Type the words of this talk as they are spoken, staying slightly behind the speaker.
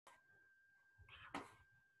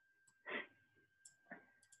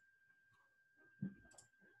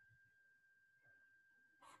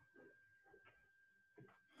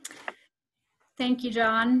Thank you,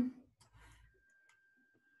 John.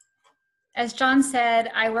 As John said,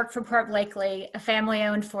 I work for Port Blakely, a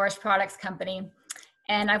family-owned forest products company,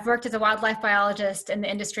 and I've worked as a wildlife biologist in the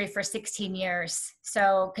industry for 16 years.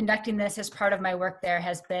 So conducting this as part of my work there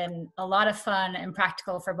has been a lot of fun and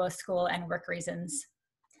practical for both school and work reasons.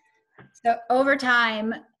 So over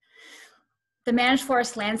time, the managed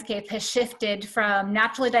forest landscape has shifted from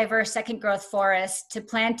naturally diverse second growth forest to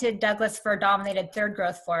planted Douglas fir dominated third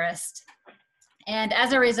growth forest. And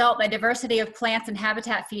as a result, the diversity of plants and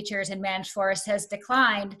habitat features in managed forests has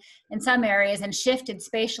declined in some areas and shifted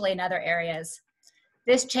spatially in other areas.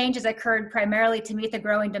 This change has occurred primarily to meet the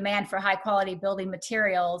growing demand for high quality building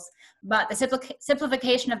materials, but the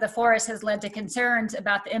simplification of the forest has led to concerns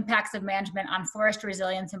about the impacts of management on forest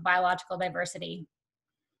resilience and biological diversity.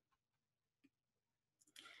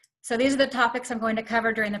 So these are the topics I'm going to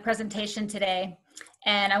cover during the presentation today.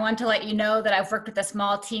 And I want to let you know that I've worked with a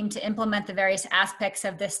small team to implement the various aspects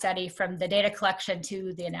of this study, from the data collection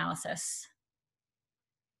to the analysis.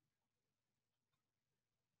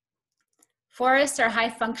 Forests are high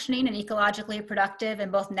functioning and ecologically productive in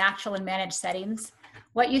both natural and managed settings.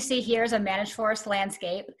 What you see here is a managed forest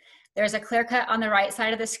landscape. There's a clear cut on the right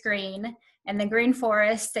side of the screen, and the green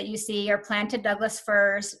forests that you see are planted Douglas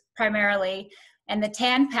firs primarily, and the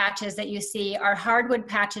tan patches that you see are hardwood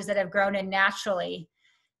patches that have grown in naturally.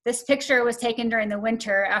 This picture was taken during the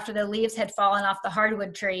winter after the leaves had fallen off the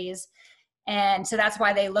hardwood trees, and so that's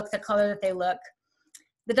why they look the color that they look.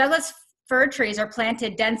 The Douglas fir trees are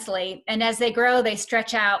planted densely, and as they grow, they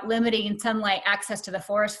stretch out, limiting sunlight access to the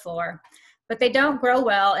forest floor. But they don't grow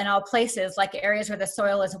well in all places, like areas where the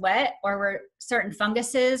soil is wet or where certain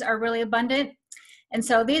funguses are really abundant. And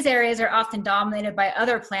so these areas are often dominated by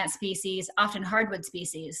other plant species, often hardwood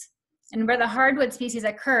species. And where the hardwood species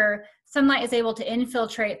occur, sunlight is able to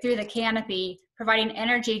infiltrate through the canopy, providing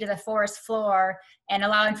energy to the forest floor and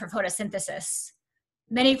allowing for photosynthesis.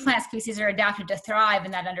 Many plant species are adapted to thrive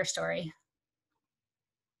in that understory.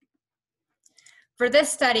 For this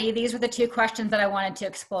study, these were the two questions that I wanted to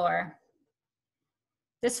explore.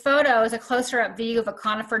 This photo is a closer-up view of a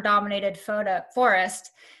conifer-dominated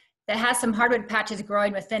forest that has some hardwood patches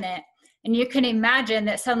growing within it. And you can imagine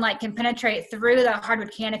that sunlight can penetrate through the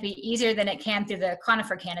hardwood canopy easier than it can through the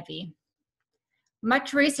conifer canopy.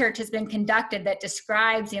 Much research has been conducted that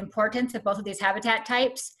describes the importance of both of these habitat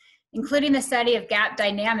types, including the study of gap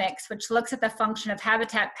dynamics, which looks at the function of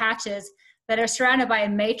habitat patches that are surrounded by a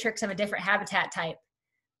matrix of a different habitat type.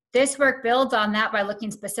 This work builds on that by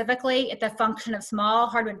looking specifically at the function of small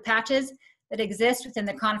hardwood patches that exist within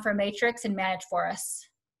the conifer matrix in managed forests.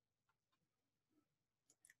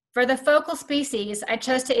 For the focal species, I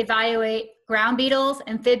chose to evaluate ground beetles,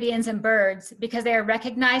 amphibians, and birds because they are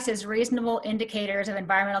recognized as reasonable indicators of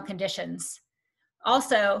environmental conditions.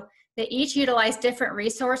 Also, they each utilize different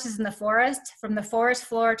resources in the forest, from the forest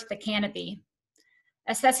floor to the canopy.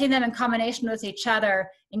 Assessing them in combination with each other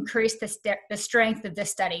increased the strength of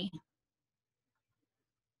this study.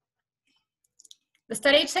 The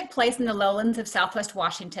study took place in the lowlands of Southwest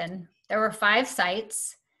Washington. There were 5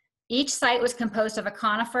 sites. Each site was composed of a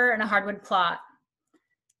conifer and a hardwood plot.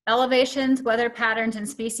 Elevations, weather patterns, and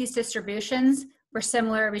species distributions were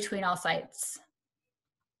similar between all sites.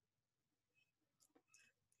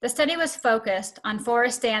 The study was focused on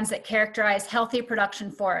forest stands that characterized healthy production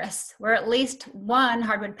forests, where at least one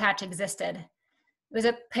hardwood patch existed. It was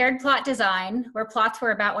a paired plot design where plots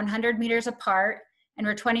were about 100 meters apart and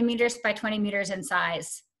were 20 meters by 20 meters in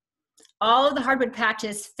size. All of the hardwood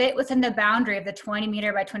patches fit within the boundary of the 20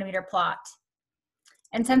 meter by 20 meter plot.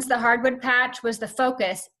 And since the hardwood patch was the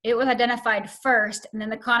focus, it was identified first, and then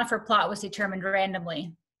the conifer plot was determined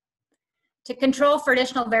randomly. To control for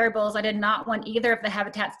additional variables, I did not want either of the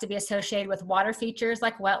habitats to be associated with water features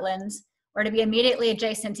like wetlands, or to be immediately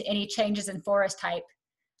adjacent to any changes in forest type.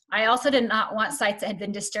 I also did not want sites that had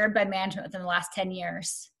been disturbed by management within the last 10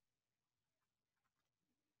 years.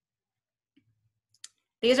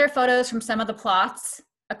 These are photos from some of the plots.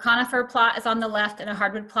 A conifer plot is on the left and a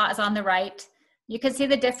hardwood plot is on the right. You can see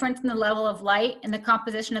the difference in the level of light and the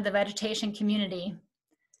composition of the vegetation community.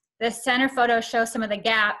 This center photo shows some of the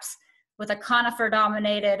gaps with a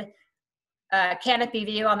conifer-dominated canopy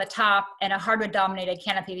view on the top and a hardwood-dominated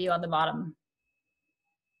canopy view on the bottom.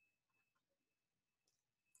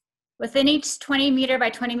 Within each 20 meter by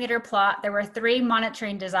 20 meter plot, there were 3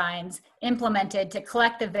 monitoring designs implemented to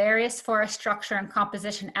collect the various forest structure and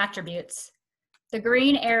composition attributes. The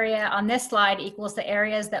green area on this slide equals the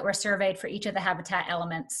areas that were surveyed for each of the habitat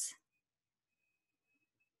elements.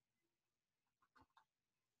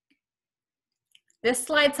 This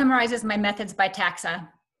slide summarizes my methods by taxa.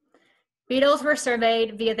 Beetles were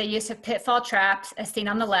surveyed via the use of pitfall traps, as seen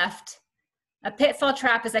on the left. A pitfall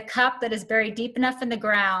trap is a cup that is buried deep enough in the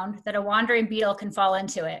ground that a wandering beetle can fall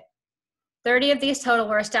into it. 30 of these total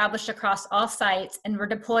were established across all sites and were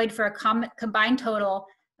deployed for a combined total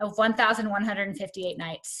of 1,158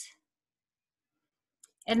 nights.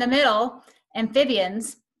 In the middle,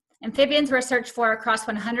 amphibians. Amphibians were searched for across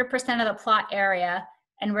 100% of the plot area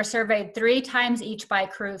and were surveyed 3 times each by a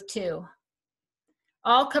crew of 2.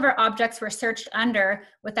 All cover objects were searched under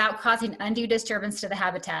without causing undue disturbance to the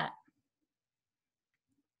habitat.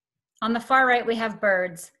 On the far right, we have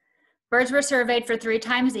birds. Birds were surveyed for 3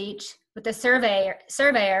 times each, with the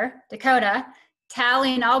surveyor, Dakota,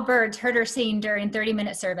 tallying all birds heard or seen during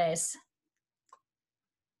 30-minute surveys.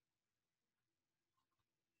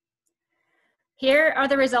 Here are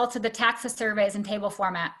the results of the taxa surveys in table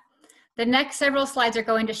format. The next several slides are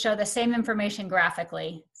going to show the same information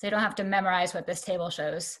graphically, so you don't have to memorize what this table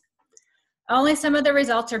shows. Only some of the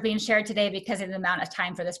results are being shared today because of the amount of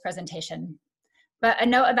time for this presentation. But a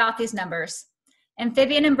note about these numbers.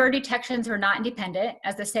 Amphibian and bird detections were not independent,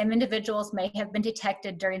 as the same individuals may have been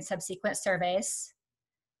detected during subsequent surveys.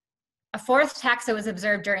 A 4th taxa was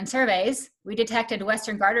observed during surveys. We detected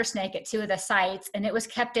western garter snake at 2 of the sites, and it was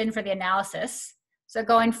kept in for the analysis. So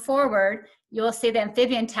going forward, you will see the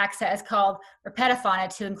amphibian taxa is called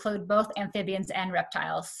Repetifauna to include both amphibians and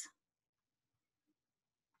reptiles.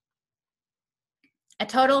 A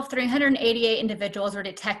total of 388 individuals were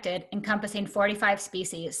detected, encompassing 45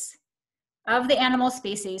 species. Of the animal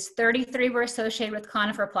species, 33 were associated with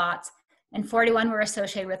conifer plots, and 41 were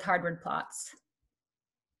associated with hardwood plots.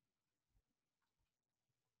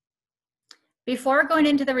 Before going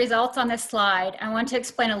into the results on this slide, I want to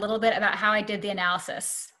explain a little bit about how I did the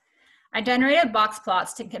analysis. I generated box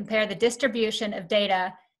plots to compare the distribution of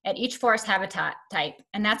data at each forest habitat type,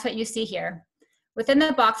 and that's what you see here. Within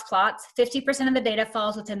the box plots, 50% of the data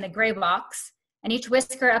falls within the gray box, and each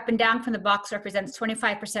whisker up and down from the box represents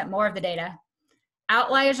 25% more of the data.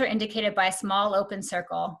 Outliers are indicated by a small open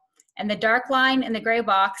circle, and the dark line in the gray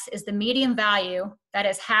box is the median value, that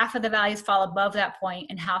is, half of the values fall above that point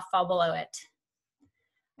and half fall below it.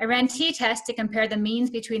 I ran t-tests to compare the means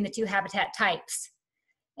between the 2 habitat types.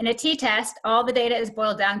 In a t-test, all the data is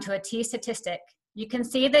boiled down to a t-statistic. You can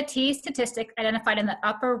see the t-statistic identified in the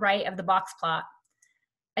upper right of the box plot.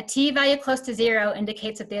 A t-value close to 0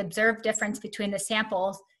 indicates that the observed difference between the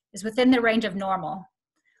samples is within the range of normal,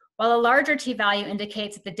 while a larger t-value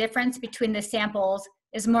indicates that the difference between the samples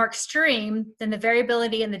is more extreme than the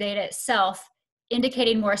variability in the data itself,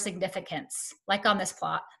 indicating more significance, like on this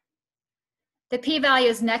plot. The p-value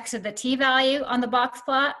is next to the t-value on the box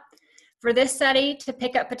plot. For this study, to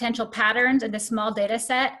pick up potential patterns in the small data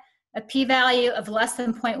set, a p-value of less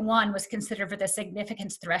than 0.1 was considered for the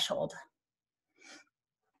significance threshold.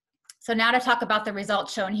 So now to talk about the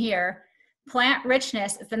results shown here. Plant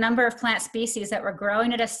richness is the number of plant species that were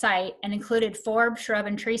growing at a site and included forb, shrub,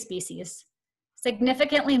 and tree species.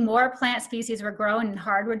 Significantly more plant species were grown in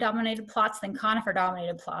hardwood-dominated plots than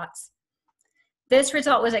conifer-dominated plots. This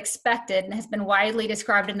result was expected and has been widely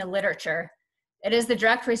described in the literature. It is the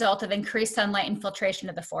direct result of increased sunlight infiltration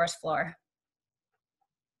of the forest floor.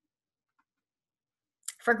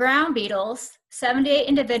 For ground beetles, 78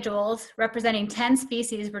 individuals representing 10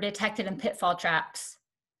 species were detected in pitfall traps.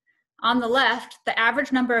 On the left, the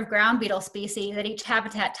average number of ground beetle species at each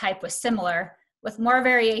habitat type was similar, with more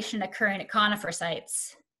variation occurring at conifer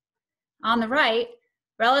sites. On the right,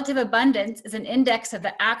 relative abundance is an index of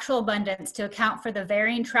the actual abundance to account for the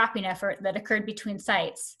varying trapping effort that occurred between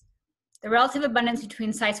sites. The relative abundance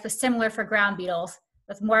between sites was similar for ground beetles,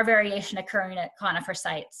 with more variation occurring at conifer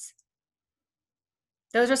sites.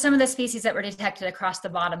 Those are some of the species that were detected across the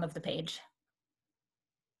bottom of the page.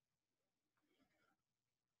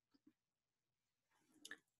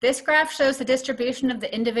 This graph shows the distribution of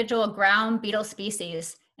the individual ground beetle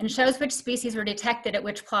species and shows which species were detected at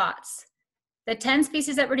which plots. The 10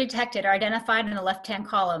 species that were detected are identified in the left-hand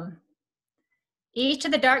column. Each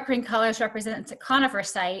of the dark green colors represents a conifer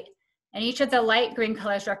site, and each of the light green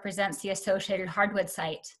colors represents the associated hardwood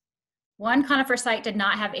site. One conifer site did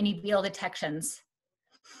not have any beetle detections.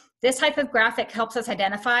 This type of graphic helps us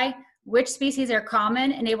identify which species are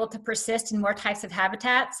common and able to persist in more types of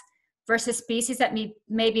habitats versus species that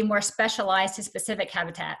may be more specialized to specific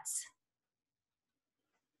habitats.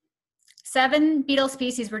 7 beetle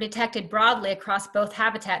species were detected broadly across both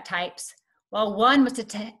habitat types, while 1 was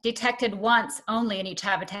detected once only in each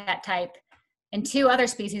habitat type, and 2 other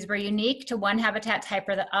species were unique to one habitat type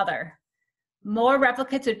or the other. More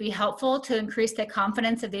replicates would be helpful to increase the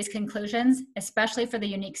confidence of these conclusions, especially for the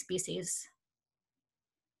unique species.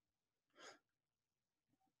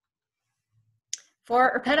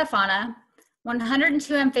 For herpetofauna,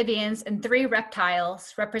 102 amphibians and 3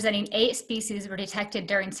 reptiles, representing 8 species, were detected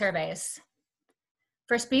during surveys.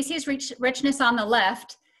 For species richness on the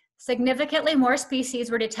left, significantly more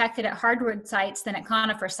species were detected at hardwood sites than at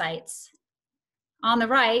conifer sites. On the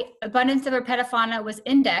right, abundance of herpetofauna was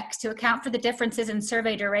indexed to account for the differences in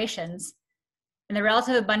survey durations, and the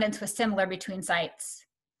relative abundance was similar between sites.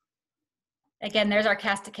 Again, there's our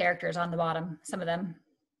cast of characters on the bottom, some of them.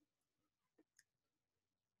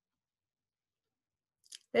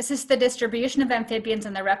 This is the distribution of amphibians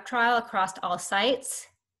in the reptile across all sites.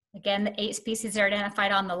 Again, the 8 species are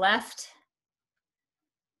identified on the left.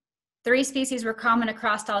 3 species were common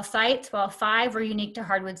across all sites, while 5 were unique to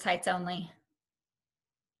hardwood sites only.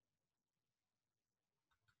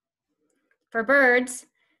 For birds,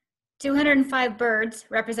 205 birds,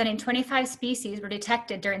 representing 25 species, were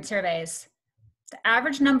detected during surveys. The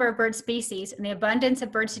average number of bird species and the abundance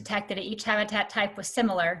of birds detected at each habitat type was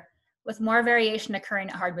similar, with more variation occurring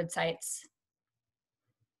at hardwood sites.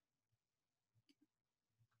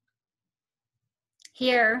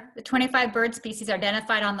 Here, the 25 bird species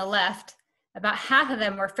identified on the left, about half of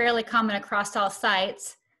them were fairly common across all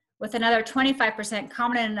sites, with another 25%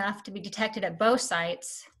 common enough to be detected at both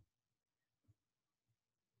sites.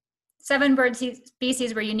 7 bird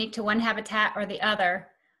species were unique to one habitat or the other,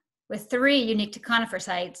 with 3 unique to conifer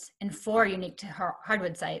sites and 4 unique to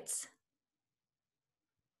hardwood sites.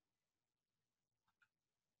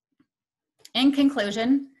 In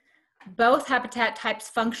conclusion, both habitat types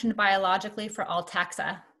functioned biologically for all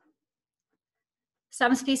taxa.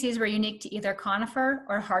 Some species were unique to either conifer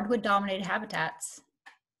or hardwood-dominated habitats.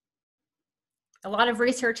 A lot of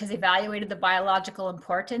research has evaluated the biological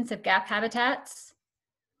importance of gap habitats.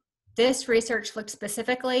 This research looked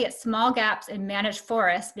specifically at small gaps in managed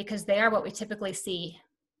forests because they are what we typically see.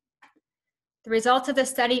 The results of this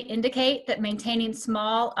study indicate that maintaining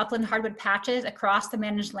small upland hardwood patches across the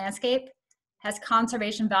managed landscape has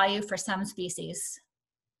conservation value for some species.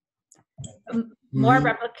 More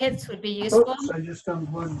replicates would be useful. Oops, I just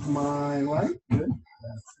unplugged my light. Good.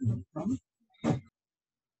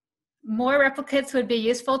 More replicates would be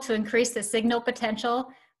useful to increase the signal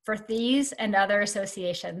potential for these and other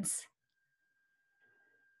associations.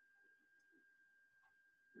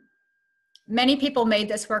 Many people made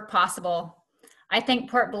this work possible. I thank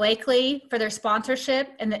Port Blakely for their sponsorship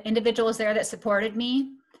and the individuals there that supported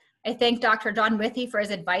me. I thank Dr. John Withy for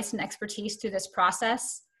his advice and expertise through this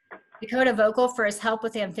process, Dakota Vogel for his help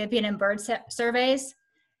with the amphibian and bird surveys,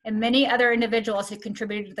 and many other individuals who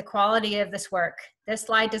contributed to the quality of this work. This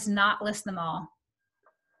slide does not list them all.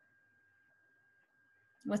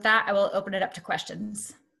 With that, I will open it up to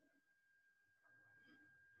questions.